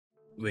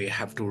we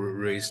have to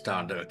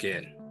restart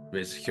again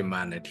with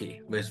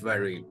humanity, with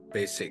very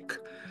basic,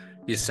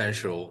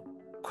 essential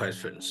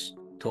questions.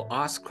 To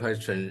ask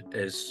questions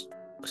is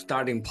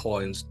starting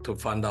points to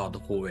find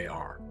out who we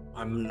are.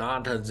 I'm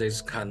not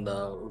this kind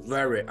of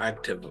very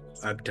active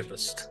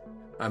activist.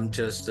 I'm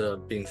just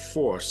being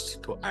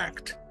forced to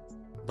act.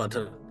 But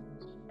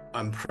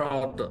I'm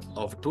proud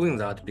of doing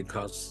that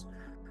because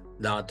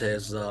that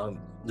is the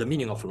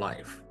meaning of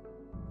life,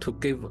 to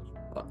give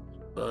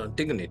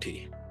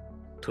dignity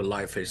to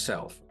life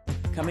itself.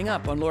 Coming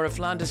up on Laura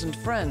Flanders and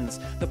Friends,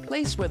 the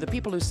place where the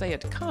people who say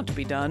it can't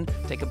be done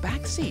take a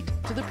back seat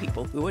to the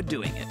people who are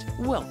doing it.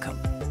 Welcome.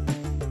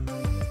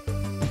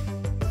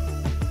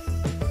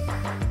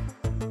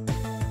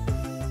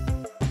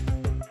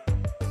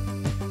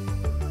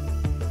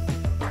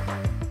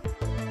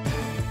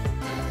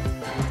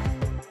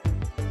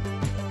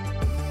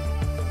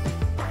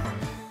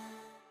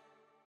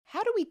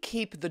 How do we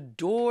keep the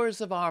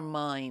doors of our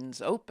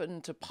minds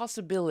open to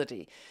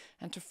possibility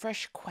and to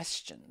fresh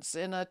questions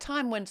in a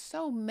time when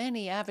so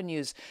many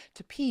avenues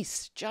to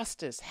peace,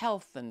 justice,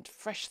 health, and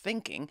fresh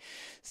thinking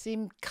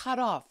seem cut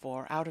off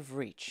or out of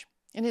reach?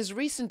 In his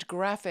recent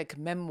graphic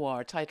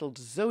memoir titled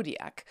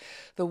ZODIAC,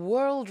 the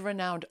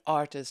world-renowned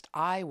artist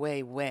Ai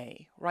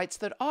Weiwei writes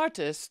that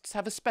artists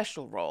have a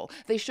special role.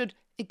 They should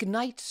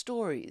ignite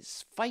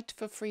stories, fight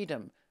for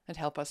freedom, and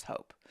help us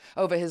hope.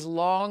 Over his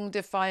long,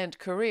 defiant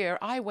career,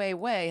 Ai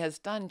Weiwei has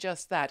done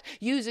just that,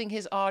 using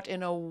his art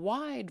in a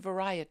wide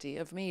variety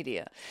of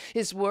media.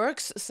 His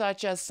works,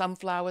 such as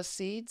Sunflower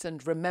Seeds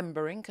and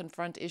Remembering,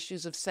 confront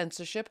issues of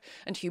censorship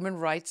and human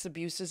rights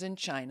abuses in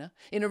China.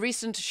 In a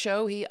recent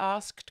show, he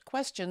asked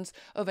questions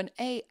of an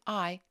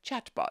AI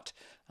chatbot,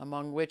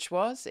 among which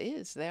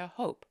is there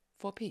hope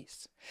for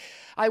peace?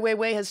 Ai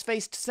Weiwei has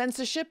faced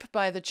censorship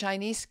by the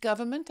Chinese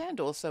government and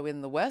also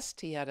in the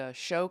West. He had a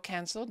show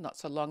cancelled not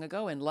so long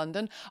ago in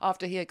London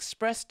after he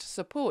expressed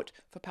support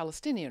for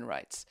Palestinian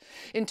rights.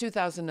 In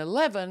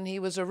 2011, he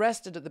was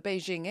arrested at the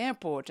Beijing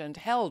airport and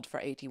held for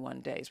 81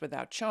 days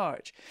without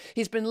charge.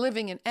 He's been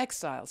living in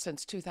exile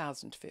since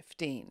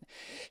 2015.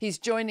 He's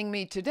joining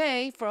me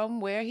today from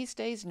where he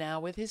stays now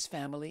with his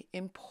family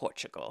in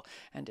Portugal,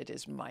 and it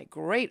is my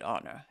great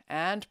honor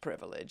and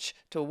privilege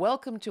to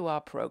welcome to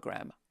our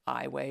program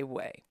Ai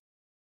Weiwei.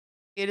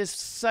 It is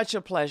such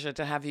a pleasure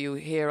to have you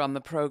here on the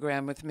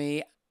program with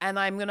me, and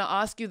I'm going to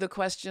ask you the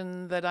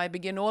question that I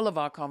begin all of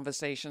our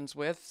conversations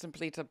with,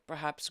 simply to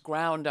perhaps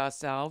ground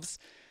ourselves.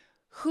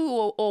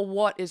 Who or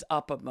what is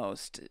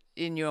uppermost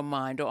in your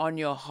mind or on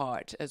your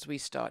heart as we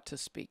start to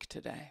speak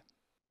today?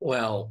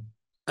 Well,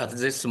 at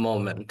this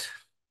moment,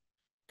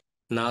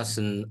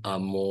 nothing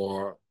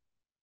more.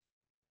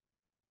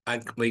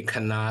 We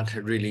cannot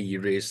really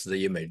erase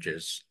the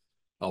images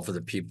of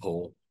the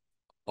people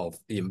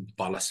in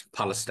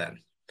Palestine.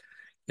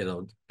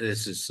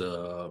 This is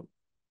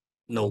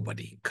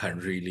nobody can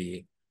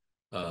really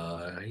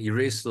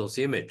erase those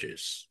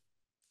images.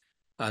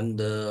 And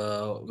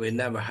we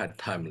never had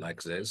time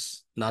like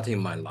this, not in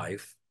my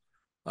life,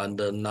 and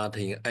not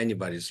in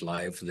anybody's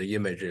life. The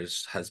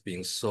images has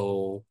been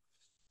so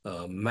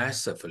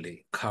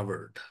massively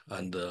covered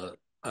and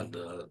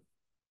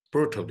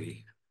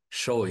brutally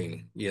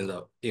showing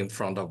in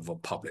front of the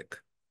public.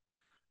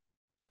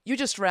 You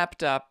just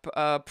wrapped up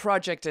a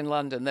project in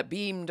London that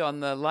beamed on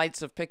the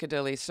lights of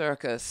Piccadilly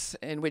Circus,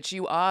 in which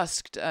you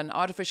asked an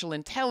artificial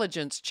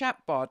intelligence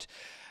chatbot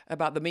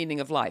about the meaning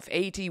of life.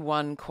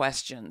 81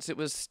 questions. It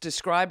was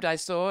described, I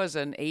saw, as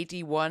an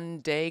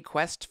 81-day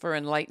quest for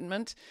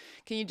enlightenment.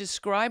 Can you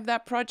describe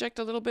that project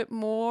a little bit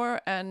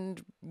more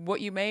and what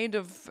you made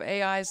of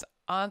AI's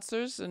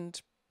answers, and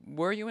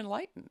were you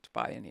enlightened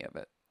by any of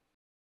it?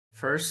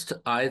 First,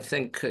 I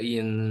think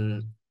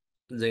in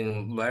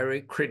the very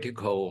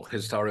critical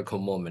historical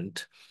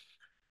moment,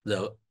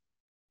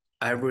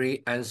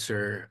 every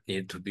answer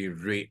need to be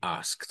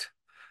re-asked.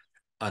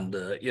 And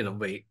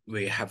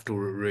we have to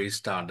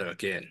restart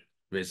again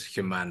with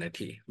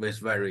humanity, with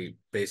very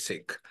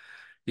basic,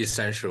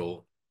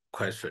 essential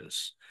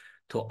questions.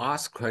 To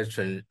ask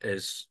questions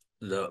is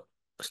the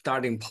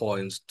starting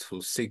points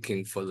to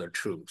seeking for the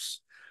truth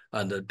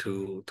and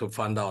to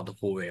find out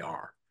who we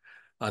are.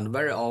 And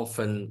very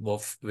often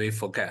we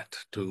forget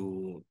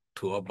to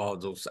about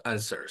those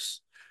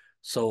answers.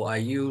 So I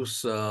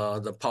use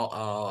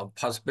the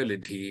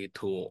possibility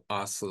to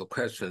ask the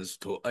questions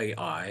to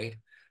AI.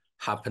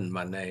 Happen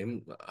my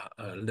name,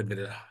 a little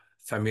bit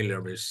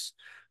familiar with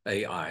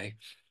AI.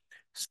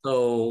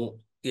 So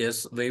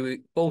yes,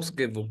 we both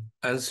give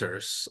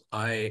answers.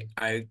 I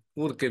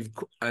would give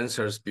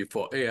answers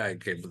before AI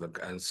gave the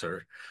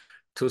answer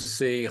to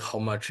see how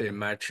much it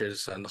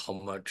matches and how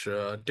much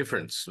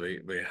difference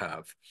we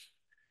have.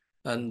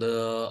 And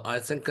I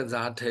think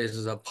that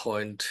is the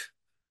point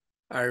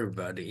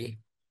everybody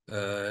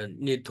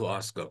need to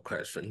ask a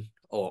question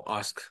or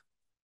ask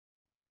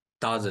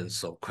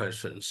dozens of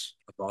questions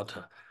about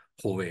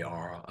who we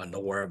are and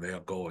where we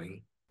are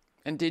going.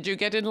 And did you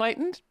get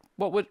enlightened?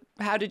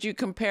 How did you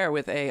compare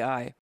with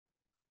AI?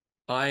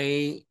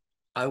 I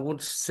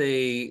would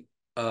say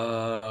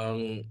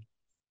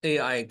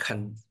AI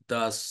can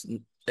does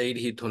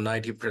 80 to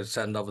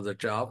 90% of the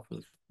job.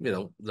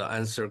 The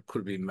answer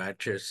could be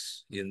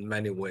matches in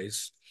many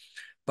ways,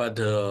 but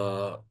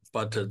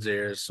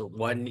there's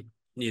one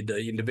need the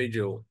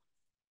individual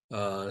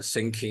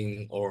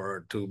thinking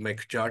or to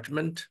make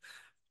judgment.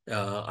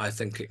 I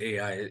think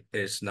AI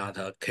is not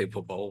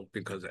capable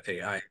because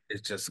AI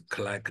is just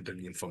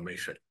collecting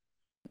information.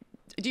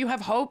 Do you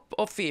have hope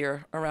or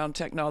fear around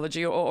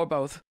technology, or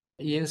both?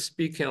 In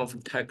speaking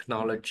of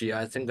technology,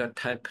 I think that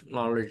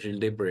technology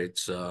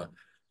liberates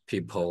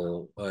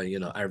people,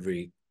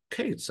 every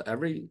case,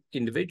 every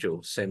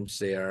individual seems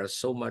they are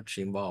so much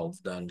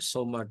involved and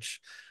so much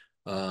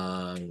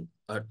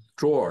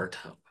drawn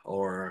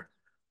or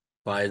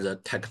by the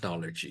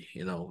technology.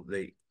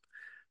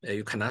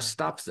 You cannot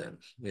stop them.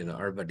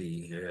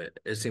 Everybody,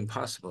 it's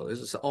impossible.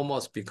 It's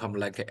almost become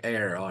like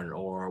air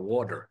or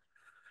water.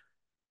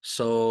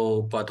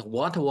 So, but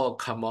what will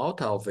come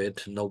out of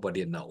it,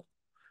 nobody knows.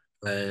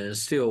 And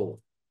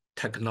still,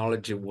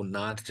 technology will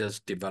not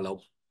just develop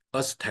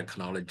as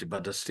technology,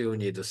 but still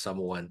need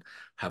someone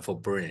have a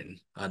brain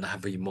and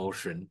have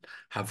emotion,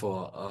 have a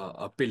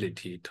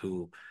ability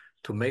to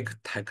make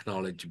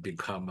technology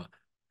become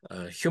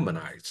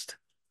humanized.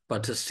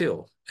 But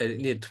still, it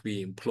need to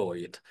be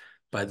employed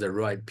by the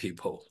right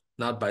people,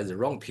 not by the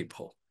wrong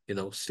people.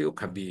 Still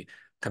can be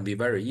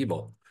very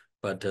evil,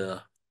 but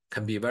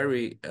can be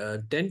very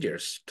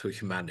dangerous to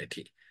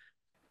humanity.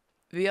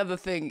 The other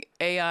thing,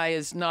 AI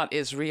is not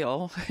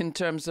Israel in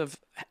terms of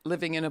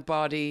living in a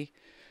body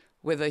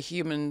with a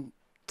human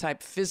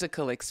type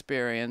physical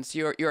experience.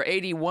 Your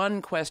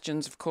 81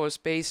 questions, of course,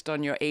 based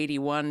on your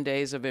 81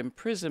 days of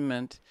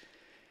imprisonment.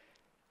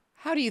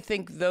 How do you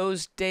think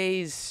those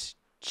days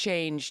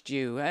changed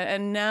you?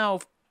 And now,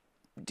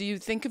 do you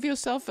think of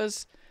yourself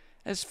as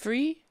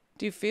free?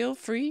 Do you feel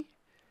free?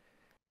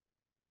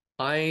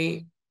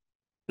 I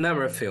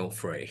never feel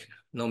free,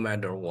 no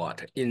matter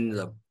what, in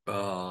the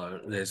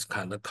this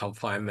kind of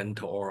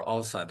confinement or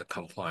outside the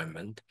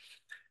confinement.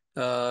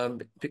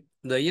 The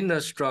inner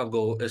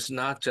struggle is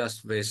not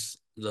just with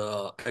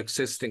the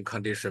existing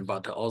condition,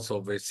 but also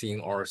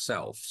within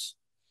ourselves.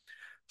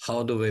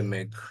 How do we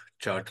make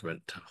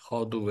judgment?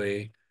 How do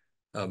we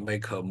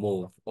make a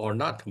move or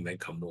not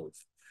make a move?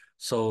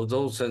 So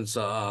those things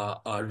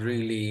are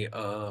really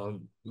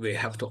we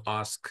have to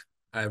ask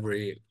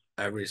every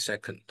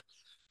second.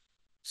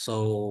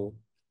 So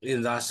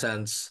in that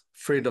sense,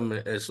 freedom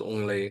is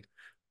only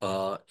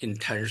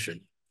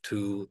intention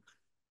to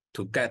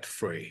get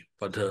free,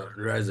 but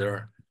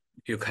rather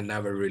you can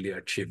never really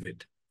achieve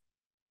it.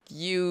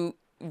 You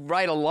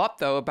write a lot,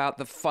 though, about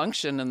the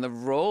function and the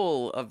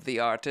role of the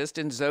artist.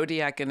 In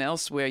Zodiac and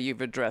elsewhere,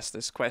 you've addressed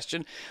this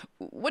question.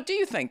 What do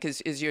you think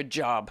is your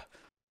job?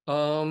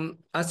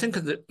 I think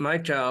that my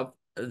job,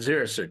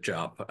 there's a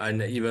job,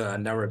 and even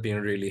I've never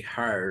been really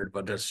hired,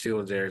 but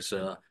still there's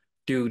a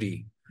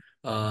duty.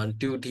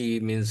 Duty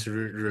means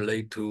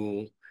relate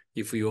to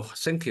if you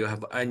think you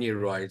have any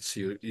rights,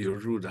 you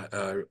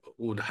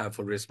would have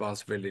a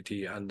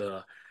responsibility, and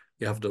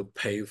you have to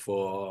pay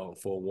for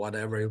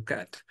whatever you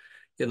get.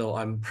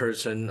 I'm a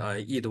person. I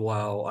eat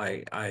well.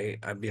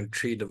 I've been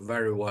treated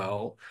very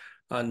well,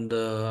 and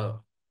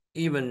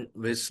even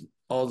with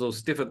all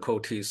those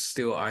difficulties,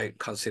 still I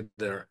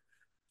consider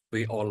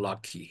we all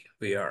lucky.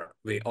 We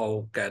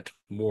all get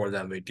more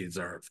than we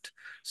deserved.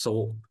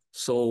 So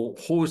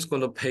who is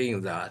going to pay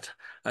in that?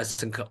 I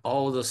think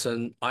all the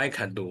thing I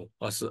can do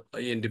as an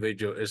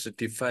individual is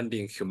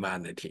defending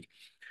humanity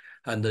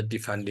and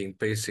defending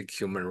basic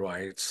human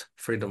rights,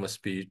 freedom of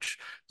speech.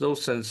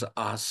 Those things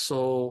are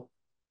so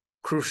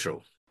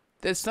crucial.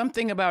 There's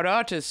something about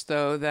artists,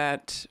 though,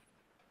 that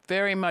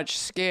very much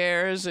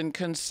scares and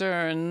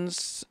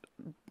concerns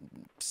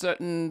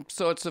certain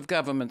sorts of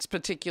governments,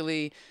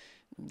 particularly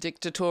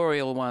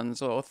dictatorial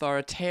ones or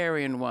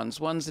authoritarian ones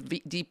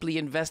deeply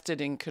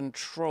invested in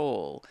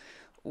control.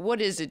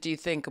 What is it, do you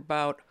think,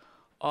 about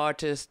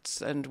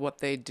artists and what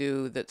they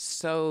do that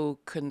so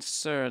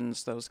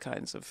concerns those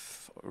kinds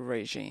of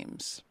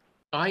regimes?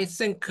 I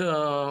think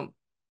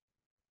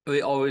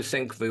we always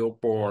think we were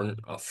born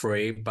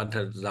free, but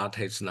that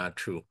is not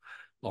true.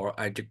 Our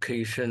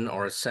education,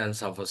 our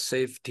sense of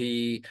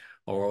safety,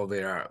 or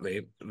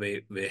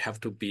we have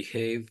to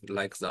behave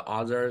like the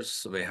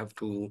others. We have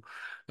to,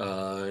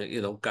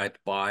 get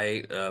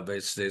by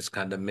with this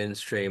kind of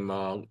mainstream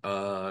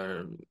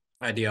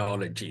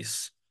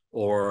ideologies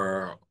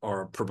or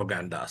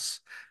propagandas.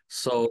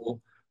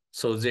 So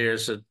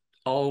there's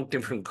all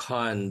different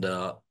kind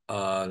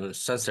of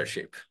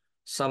censorship.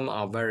 Some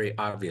are very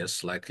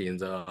obvious, like in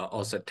the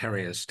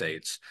authoritarian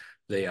states,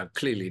 they are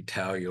clearly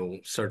tell you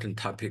certain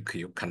topic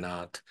you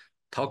cannot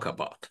talk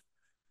about.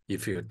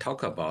 If you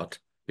talk about,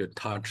 you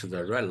touch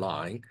the red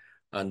line,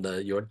 and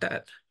you're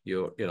dead.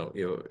 You're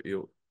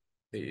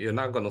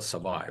not going to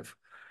survive.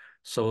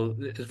 So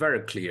it's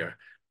very clear.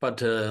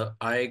 But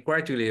I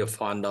gradually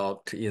found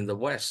out in the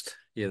West,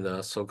 in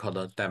the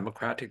so-called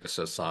democratic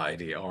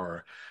society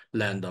or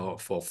land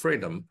for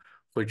freedom,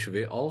 which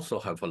we also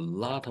have a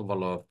lot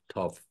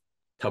of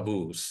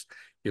taboos.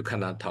 you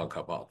cannot talk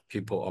about.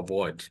 People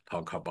avoid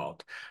talk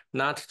about,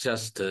 not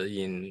just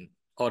in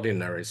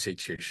ordinary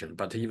situation,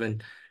 but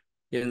even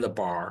in the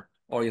bar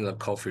or in the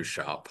coffee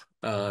shop,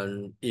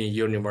 in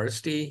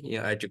university,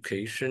 in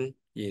education,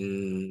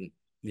 in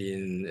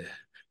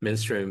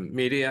mainstream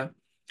media.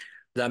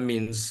 That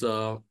means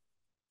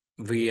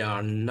we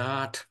are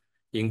not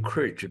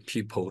encourage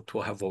people to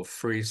have a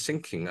free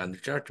thinking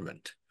and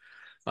judgment.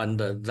 And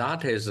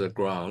that is the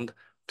ground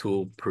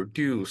to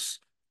produce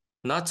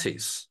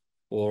Nazis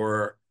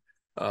or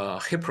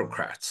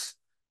hypocrites.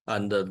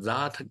 And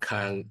that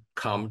can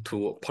come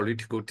to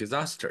political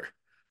disaster.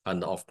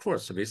 And of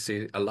course, we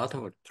see a lot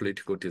of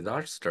political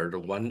disasters,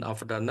 one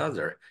after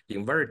another,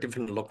 in very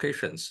different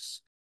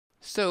locations.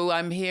 So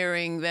I'm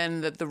hearing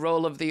then that the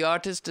role of the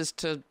artist is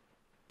to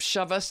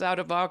shove us out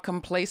of our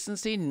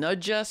complacency,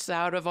 nudge us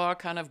out of our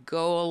kind of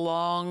go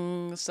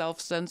along self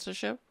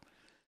censorship?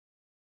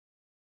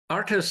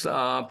 Artists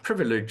are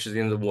privileged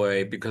in the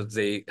way because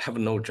they have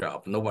no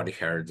job. Nobody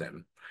hires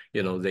them.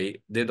 They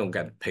don't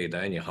get paid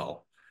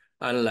anyhow,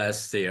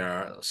 unless they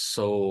are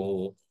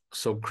so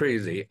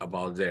crazy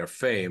about their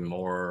fame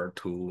or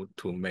to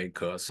make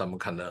some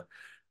kind of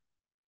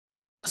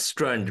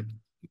strange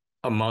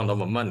amount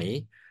of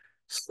money.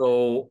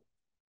 So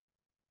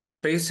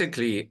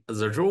basically,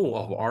 the role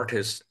of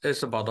artists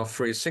is about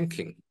free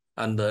thinking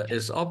and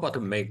it's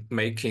about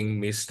making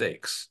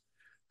mistakes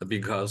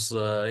because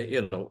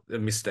the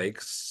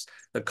mistakes,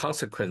 the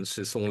consequence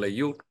is only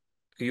you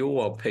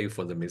will pay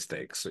for the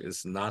mistakes.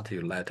 It's not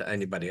you let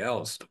anybody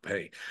else to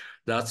pay.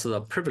 That's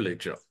the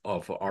privilege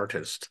of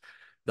artist.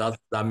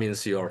 That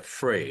means you're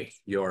free.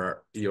 You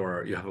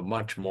have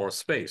much more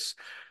space.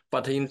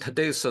 But in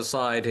today's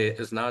society,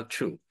 it's not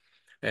true.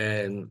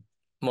 And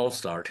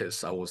most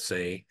artists, I would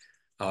say,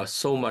 are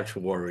so much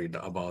worried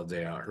about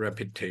their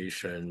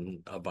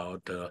reputation,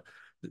 about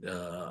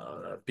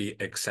be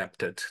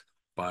accepted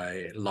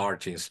by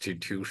large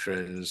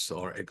institutions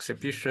or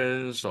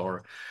exhibitions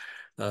or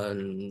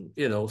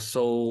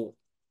so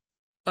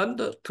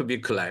and to be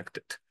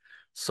collected.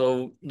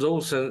 So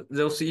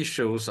those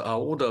issues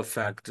would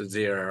affect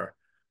their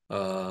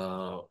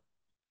uh,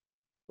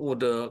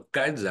 would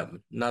guide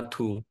them not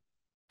to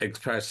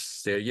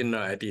express their inner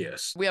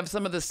ideas. We have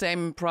some of the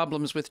same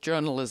problems with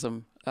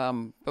journalism,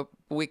 but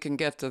we can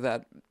get to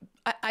that.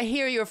 I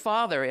hear your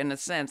father in a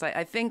sense.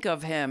 I think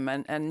of him,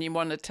 and you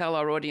want to tell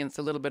our audience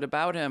a little bit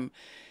about him.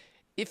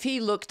 If he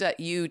looked at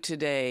you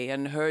today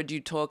and heard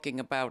you talking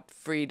about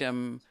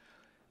freedom,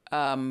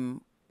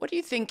 what do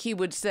you think he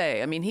would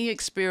say? I mean, he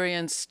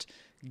experienced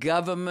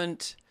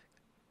government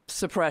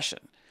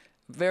suppression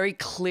very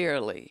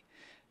clearly.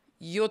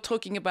 You're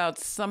talking about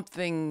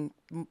something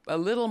a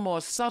little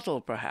more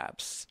subtle,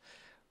 perhaps.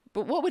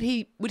 But what would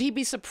he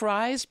be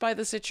surprised by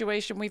the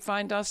situation we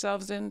find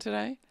ourselves in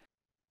today?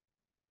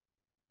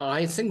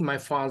 I think my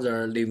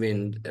father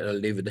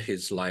lived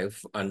his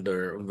life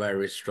under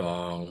very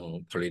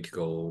strong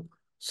political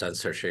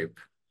censorship,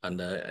 and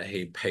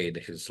he paid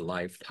his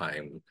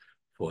lifetime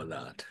for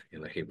that.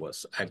 He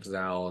was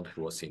exiled,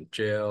 he was in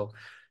jail,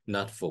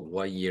 not for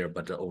 1 year,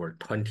 but over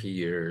 20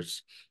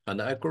 years.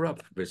 And I grew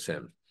up with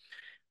him.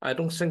 I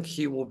don't think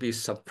he will be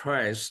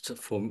surprised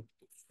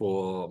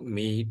for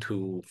me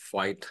to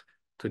fight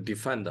to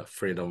defend the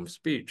freedom of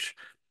speech.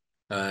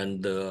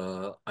 And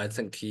I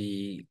think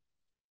he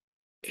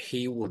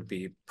would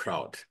be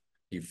proud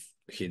if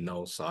he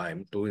knows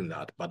I'm doing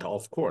that. But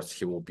of course,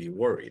 he will be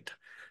worried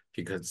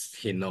because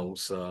he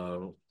knows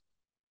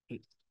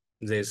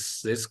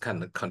this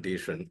kind of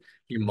condition,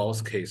 in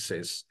most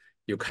cases,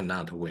 you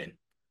cannot win.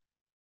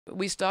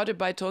 We started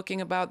by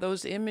talking about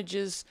those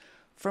images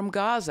from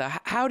Gaza.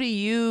 How do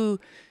you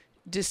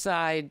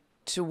decide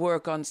to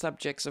work on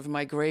subjects of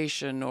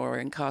migration or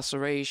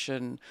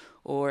incarceration,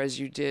 or as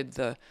you did,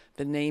 the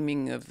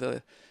naming of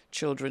the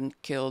children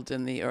killed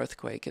in the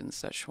earthquake in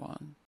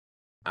Sichuan?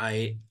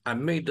 I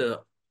made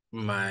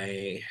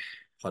my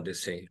how do you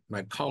say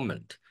my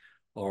comment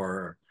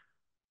or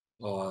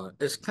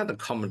it's kind of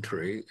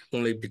commentary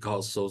only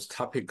because those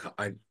topics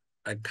I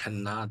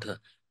cannot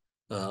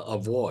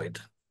avoid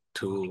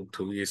to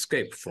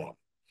escape from.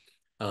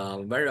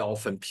 Very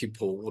often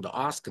people would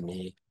ask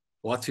me,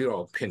 "What's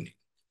your opinion?"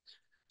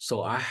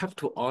 So I have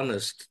to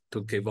honest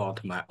to give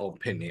out my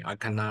opinion. I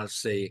cannot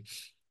say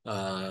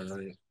uh,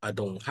 I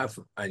don't have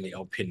any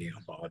opinion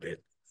about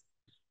it.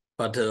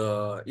 But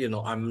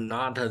I'm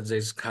not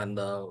this kind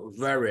of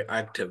very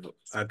active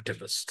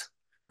activist.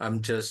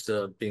 I'm just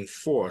being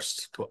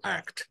forced to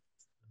act.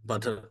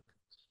 But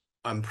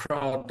I'm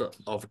proud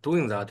of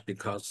doing that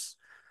because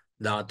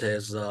that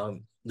is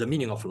the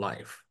meaning of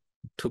life,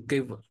 to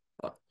give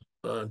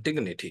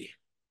dignity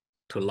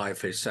to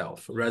life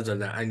itself rather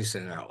than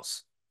anything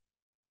else.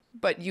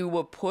 But you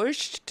were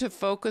pushed to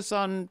focus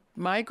on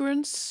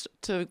migrants,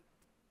 to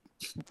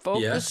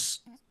focus. Yes,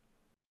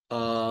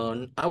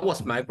 I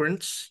was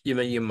migrant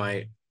even in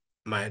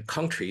my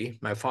country.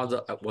 My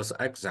father was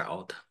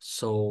exiled,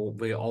 so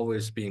we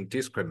always being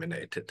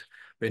discriminated.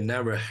 We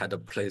never had a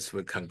place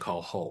we can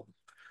call home.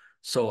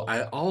 So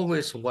I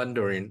always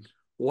wondering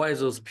why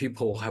those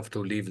people have to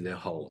leave their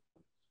home.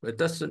 It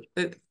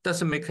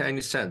doesn't make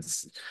any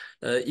sense.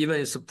 Even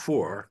if it's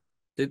poor,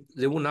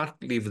 they will not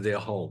leave their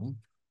home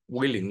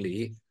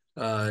willingly,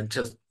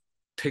 just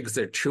take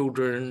their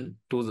children,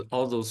 do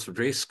all those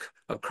risks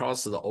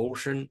across the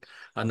ocean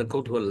and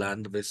go to a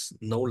land with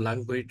no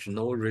language,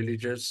 no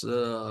religious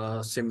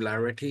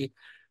similarity.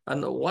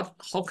 And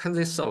how can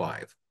they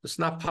survive? It's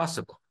not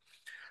possible.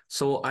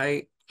 So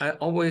I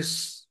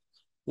always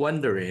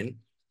wondering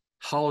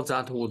how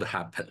that would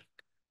happen.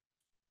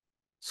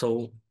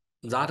 So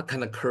that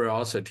kind of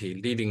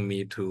curiosity leading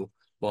me to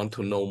want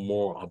to know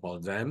more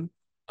about them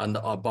and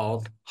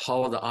about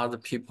how the other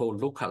people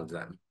look at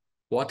them.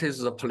 What is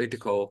the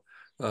political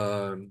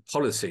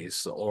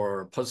policies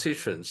or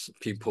positions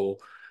people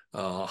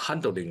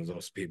handling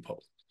those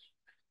people?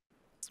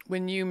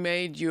 When you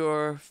made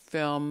your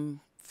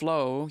film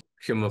Flow,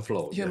 Human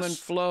flow, Human yes.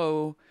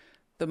 Flow,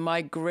 the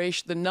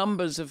migration, the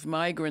numbers of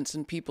migrants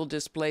and people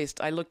displaced,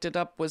 I looked it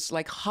up, was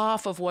like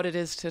half of what it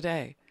is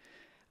today.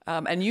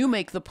 And you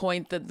make the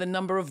point that the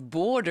number of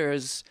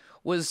borders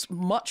was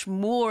much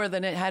more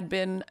than it had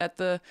been at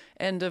the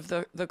end of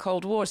the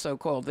Cold War,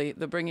 so-called,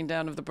 the bringing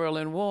down of the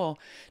Berlin Wall.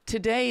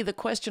 Today, the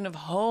question of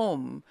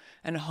home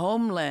and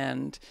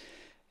homeland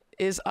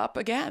is up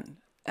again.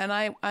 And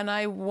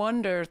I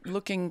wonder,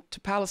 looking to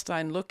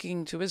Palestine,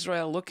 looking to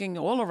Israel, looking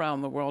all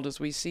around the world as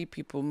we see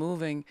people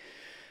moving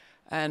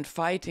and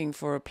fighting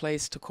for a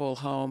place to call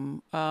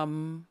home,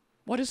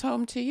 what is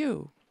home to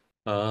you?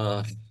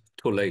 Uh,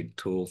 Too late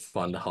to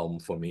find a home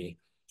for me.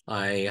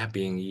 I have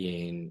been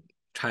in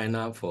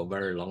China for a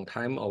very long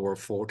time, over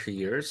 40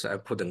 years. I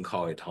couldn't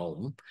call it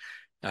home.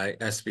 I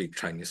speak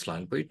Chinese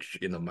language.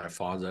 My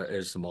father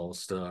is the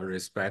most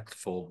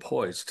respectful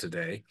poet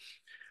today,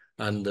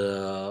 and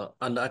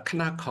I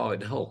cannot call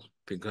it home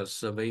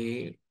because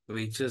we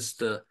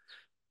just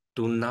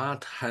do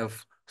not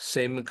have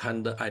same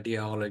kind of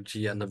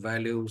ideology and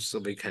values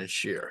we can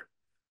share.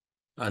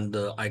 And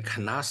I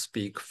cannot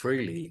speak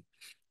freely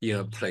in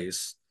a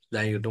place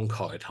then you don't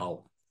call it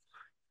home.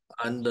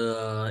 And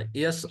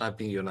yes, I've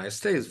been in the United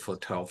States for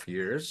 12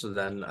 years.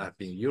 Then I've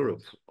been in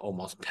Europe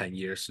almost 10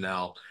 years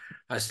now.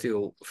 I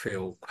still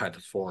feel quite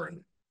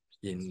foreign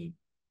in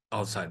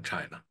outside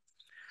China.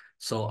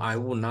 So I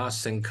would not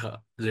think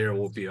there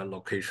will be a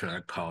location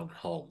I call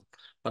home,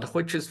 but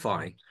which is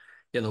fine.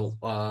 They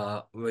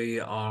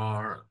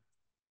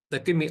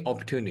give me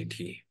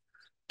opportunity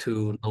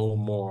to know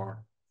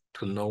more,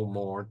 to know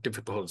more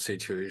difficult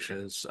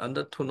situations,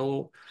 and to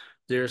know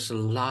there's a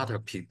lot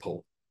of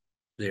people.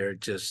 They're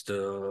just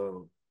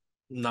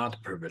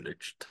not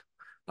privileged.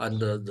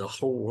 And the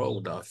whole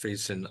world are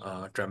facing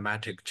a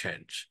dramatic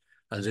change,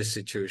 and this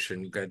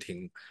situation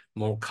getting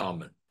more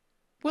common.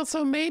 Well,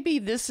 so maybe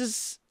this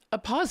is a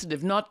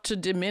positive, not to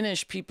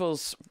diminish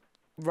people's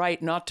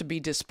right not to be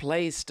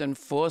displaced and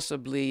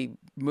forcibly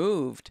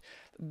moved,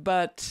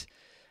 but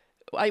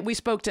we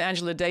spoke to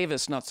Angela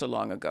Davis not so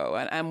long ago,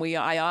 and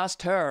I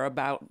asked her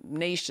about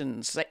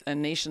nations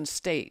and nation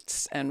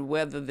states and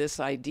whether this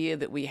idea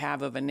that we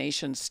have of a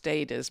nation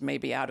state is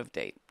maybe out of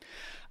date,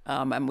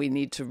 and we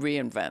need to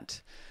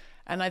reinvent.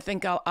 And I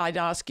think I'd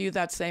ask you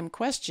that same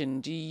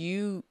question.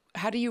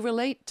 How do you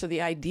relate to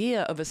the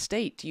idea of a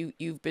state?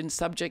 You've been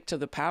subject to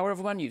the power of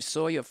one. You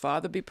saw your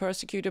father be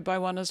persecuted by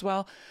one as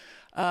well.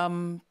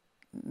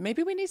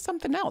 Maybe we need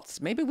something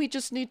else. Maybe we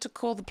just need to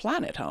call the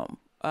planet home.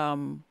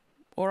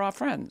 Or our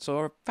friends,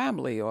 or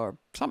family, or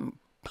something,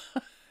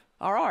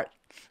 our art.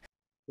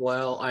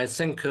 Well, I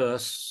think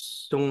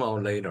sooner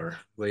or later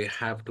we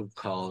have to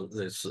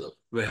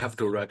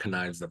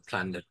recognize the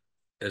planet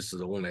is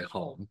the only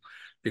home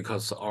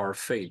because our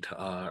fate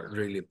are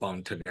really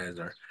bound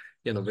together.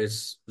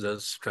 With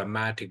this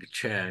dramatic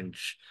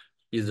change,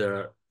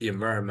 either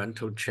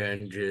environmental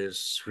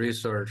changes,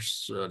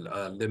 resource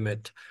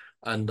limit,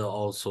 and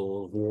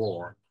also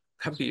war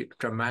can be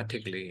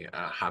dramatically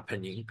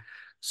happening.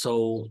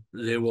 So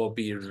there will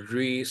be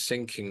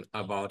rethinking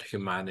about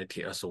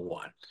humanity as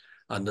one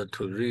and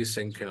to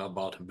rethinking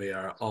about we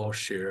are all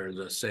share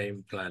the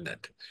same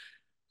planet.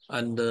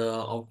 And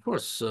of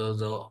course,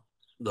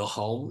 the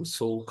home,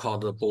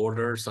 so-called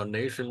borders or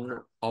nation,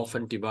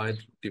 often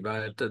divided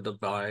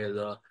by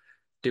the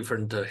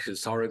different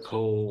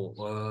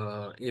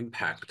historical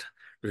impact,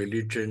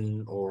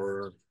 religion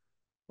or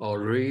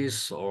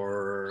race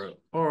or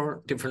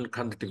different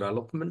kind of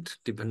development,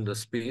 different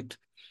speed.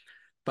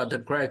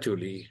 But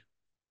gradually,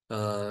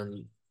 uh,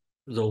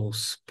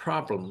 those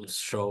problems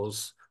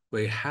shows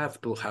we have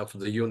to have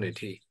the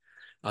unity.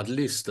 At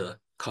least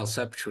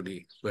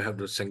conceptually, we have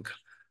to think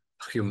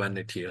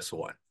humanity as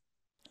one.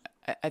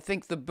 I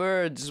think the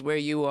birds where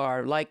you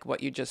are like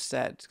what you just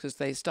said because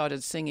they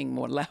started singing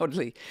more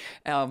loudly.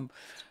 And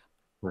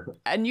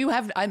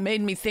I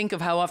made me think of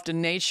how often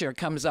nature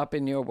comes up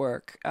in your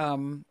work.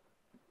 What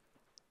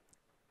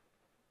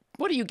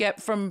do you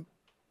get from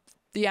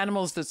the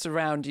animals that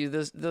surround you,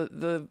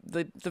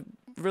 the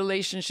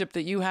relationship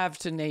that you have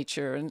to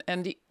nature,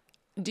 and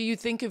do you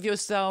think of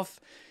yourself?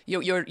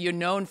 You're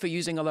known for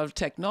using a lot of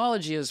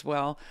technology as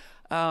well.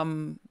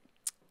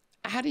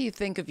 How do you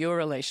think of your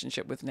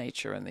relationship with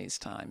nature in these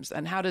times,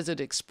 and how does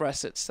it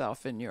express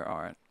itself in your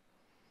art?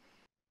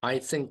 I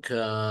think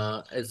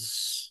I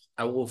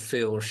will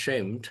feel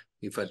ashamed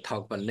if I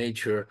talk about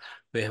nature.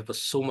 We have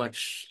so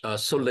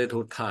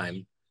little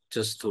time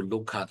just to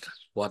look at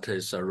what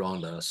is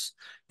around us,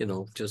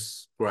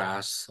 just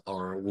grass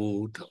or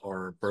wood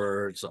or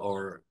birds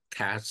or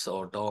cats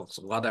or dogs,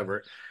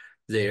 whatever.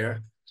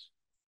 There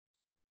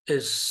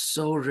is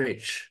so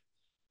rich,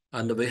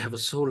 and we have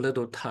so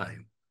little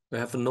time. We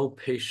have no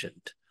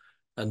patience,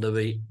 and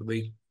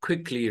we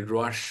quickly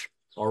rush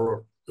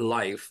our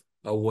life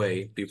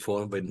away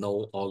before we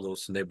know all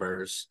those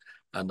neighbors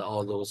and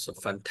all those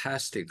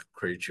fantastic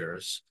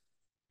creatures.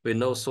 We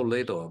know so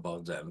little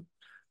about them.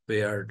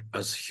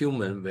 As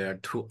human, we are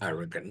too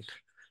arrogant.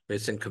 We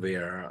think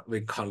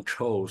we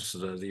control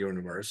the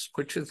universe,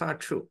 which is not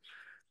true.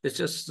 It's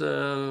just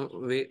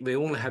we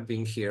only have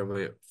been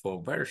here for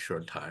a very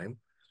short time,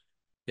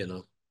 you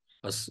know,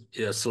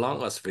 as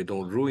long as we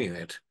don't ruin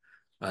it,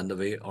 and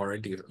we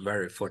already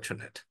very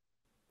fortunate.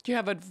 Do you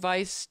have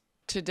advice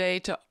today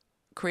to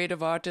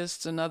creative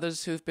artists and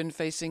others who've been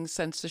facing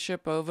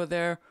censorship over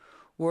their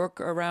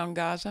work around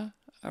Gaza,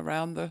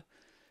 around the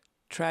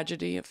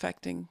tragedy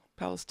affecting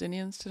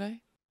Palestinians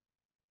today?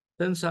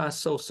 Things are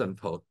so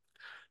simple.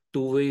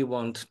 Do we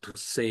want to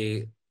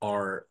see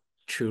our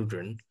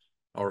children,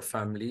 our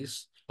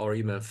families, or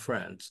even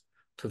friends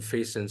to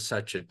face in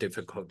such a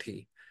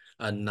difficulty,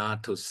 and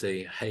not to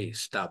say, hey,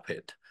 stop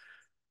it.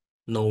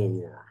 No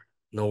war,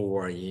 no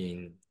war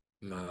in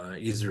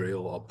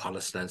Israel or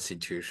Palestine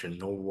situation,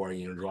 no war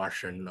in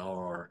Russian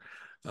or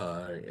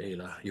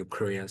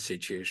Ukrainian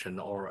situation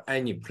or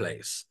any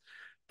place.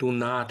 Do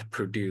not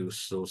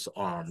produce those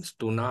arms.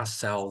 Do not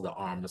sell the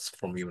arms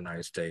from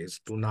United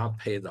States. Do not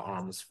pay the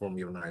arms from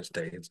United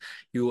States.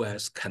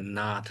 U.S.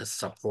 cannot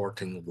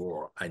supporting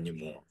war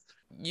anymore.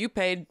 You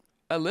paid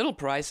a little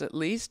price, at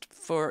least,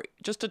 for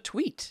just a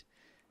tweet.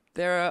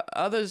 There are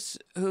others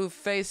who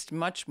faced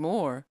much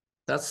more.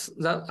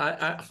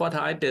 What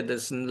I did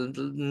is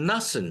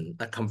nothing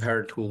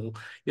compared to,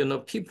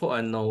 people I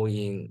know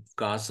in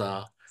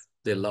Gaza.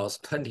 They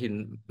lost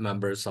 20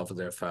 members of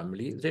their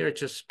family. They're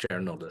just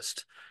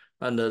journalists,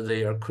 and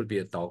there could be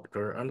a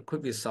doctor and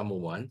could be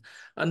someone,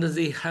 and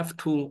they have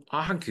to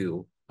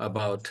argue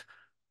about,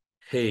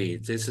 hey,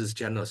 this is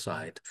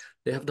genocide.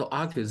 They have to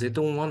argue. They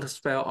don't want to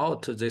spell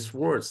out these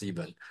words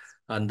even,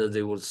 and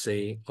they will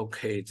say,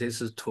 okay, this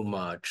is too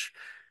much.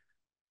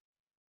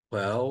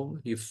 Well,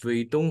 if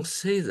we don't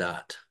say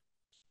that,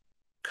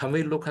 can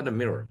we look at the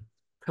mirror?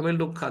 Can we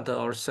look at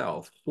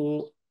ourselves?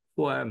 Who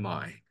am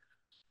I?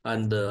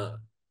 And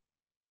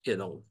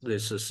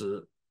this is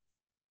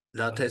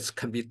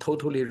can be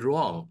totally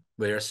wrong.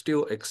 We are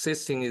still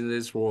existing in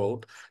this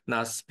world,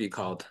 not speak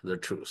out the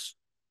truth.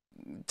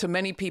 To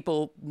many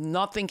people,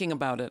 not thinking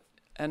about it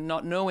and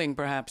not knowing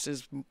perhaps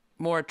is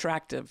more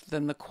attractive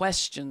than the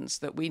questions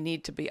that we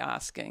need to be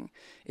asking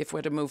if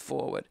we're to move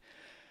forward.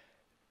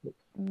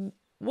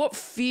 What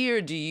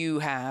fear do you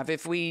have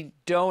if we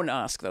don't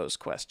ask those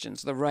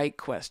questions, the right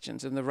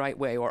questions in the right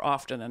way or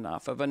often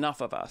enough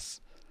of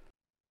us?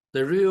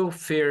 The real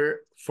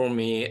fear for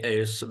me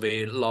is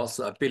we lost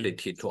the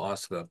ability to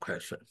ask a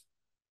question.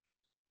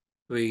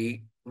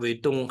 We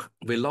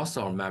lost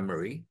our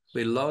memory.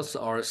 We lost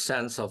our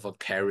sense of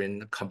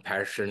caring,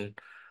 compassion,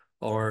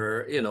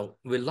 or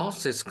we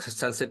lost this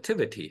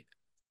sensitivity.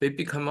 We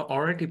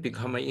already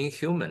become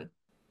inhuman.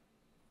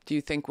 Do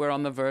you think we're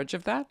on the verge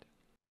of that?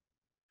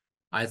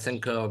 I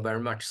think very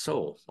much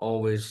so.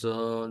 Always,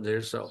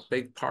 there's a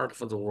big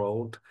part of the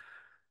world,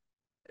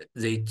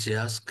 they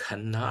just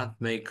cannot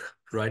make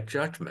right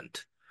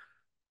judgment.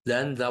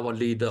 Then that will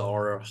lead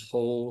our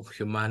whole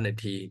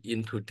humanity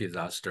into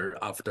disaster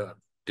after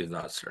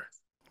disaster.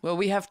 Well,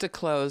 we have to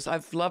close.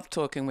 I've loved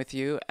talking with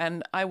you,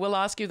 and I will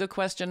ask you the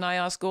question I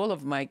ask all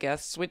of my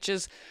guests, which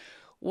is,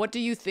 what do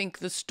you think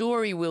the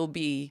story will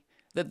be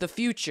that the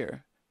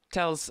future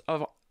tells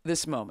of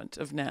this moment,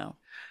 of now?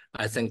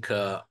 I think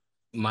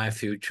my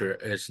future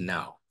is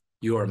now.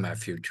 You are my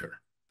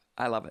future.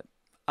 I love it.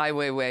 Ai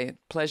Weiwei,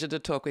 pleasure to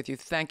talk with you.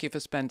 Thank you for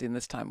spending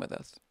this time with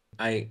us.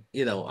 I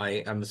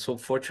am so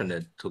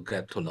fortunate to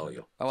get to know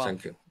you. Oh, well,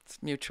 thank you.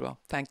 It's mutual.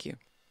 Thank you.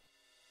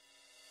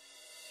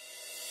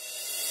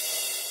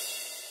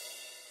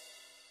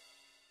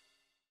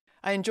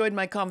 I enjoyed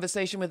my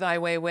conversation with Ai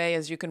Weiwei,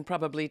 as you can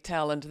probably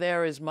tell, and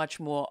there is much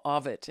more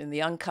of it. In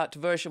the uncut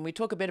version, we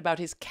talk a bit about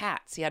his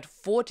cats. He had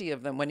 40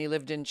 of them when he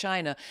lived in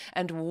China,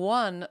 and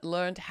one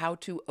learned how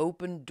to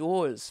open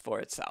doors for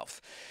itself.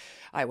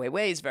 Ai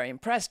Weiwei is very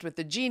impressed with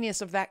the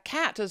genius of that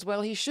cat, as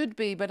well he should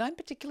be, but I'm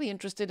particularly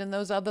interested in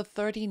those other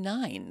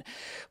 39.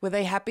 Were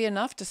they happy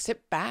enough to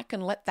sit back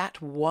and let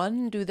that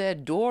one do their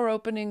door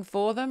opening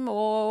for them,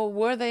 or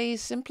were they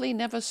simply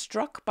never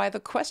struck by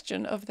the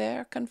question of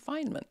their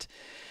confinement?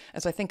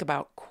 As I think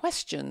about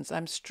questions,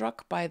 I'm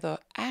struck by the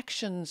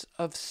actions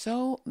of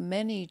so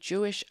many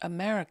Jewish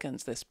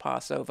Americans this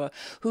Passover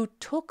who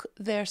took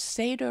their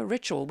Seder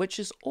ritual, which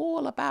is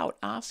all about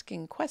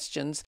asking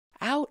questions,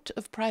 out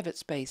of private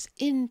space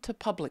into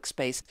public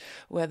space,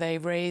 where they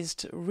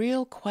raised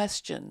real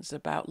questions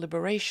about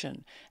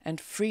liberation and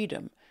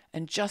freedom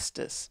and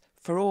justice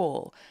for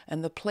all,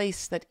 and the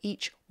place that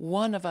each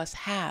one of us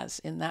has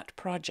in that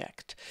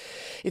project.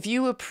 If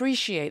you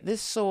appreciate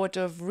this sort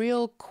of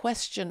real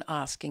question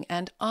asking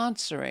and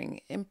answering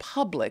in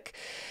public,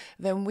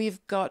 then we've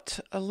got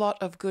a lot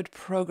of good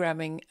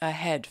programming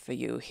ahead for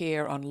you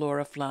here on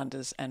Laura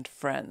Flanders and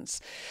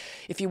Friends.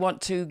 If you want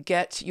to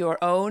get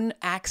your own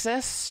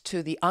access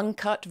to the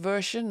uncut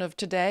version of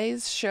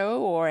today's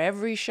show or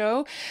every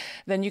show,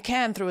 then you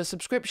can through a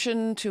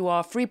subscription to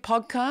our free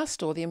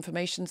podcast, or the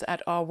information's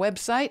at our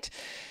website.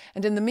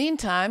 And in the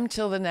meantime,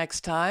 till the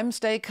next time,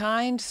 stay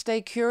kind,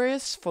 stay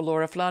curious. For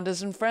Laura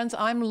Flanders and Friends,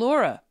 I'm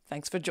Laura.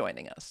 Thanks for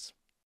joining us.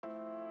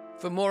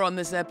 For more on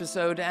this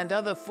episode and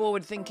other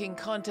forward-thinking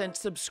content,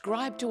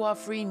 subscribe to our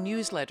free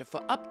newsletter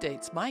for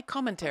updates, my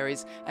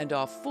commentaries, and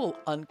our full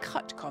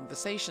uncut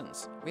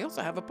conversations. We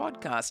also have a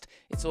podcast.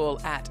 It's all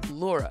at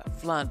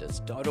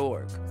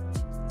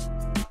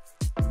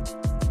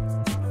lauraflanders.org.